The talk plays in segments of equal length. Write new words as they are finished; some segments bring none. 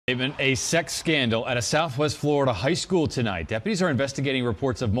A sex scandal at a Southwest Florida high school tonight. Deputies are investigating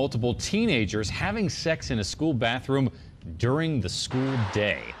reports of multiple teenagers having sex in a school bathroom during the school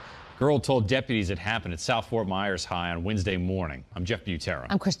day. Girl told deputies it happened at South Fort Myers High on Wednesday morning. I'm Jeff Butera.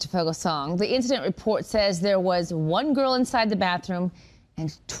 I'm Krista Fogelsong. The incident report says there was one girl inside the bathroom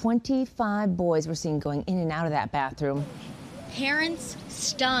and 25 boys were seen going in and out of that bathroom. Parents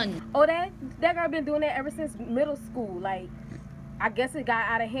stunned. Oh, that girl been doing that ever since middle school. Like, I guess it got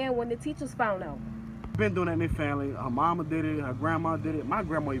out of hand when the teachers found out. Been doing that in their family. Her mama did it. Her grandma did it. My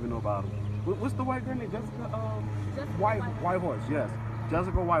grandma even know about it. What's the white girl name? Jessica? White Horse. Yes,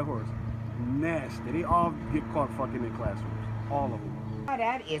 Jessica White Horse. Nasty. They all get caught fucking in classrooms. All of them.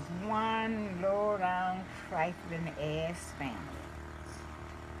 That is one low-down, trifling ass family.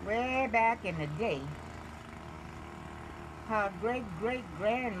 Way back in the day, her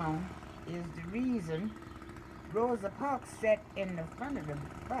great-great-grandma is the reason Rosa Parks sat in the front of the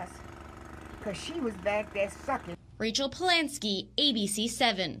bus because she was back there sucking. Rachel Polanski, ABC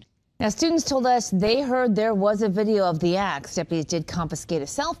 7. Now, students told us they heard there was a video of the acts. Deputies did confiscate a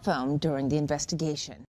cell phone during the investigation.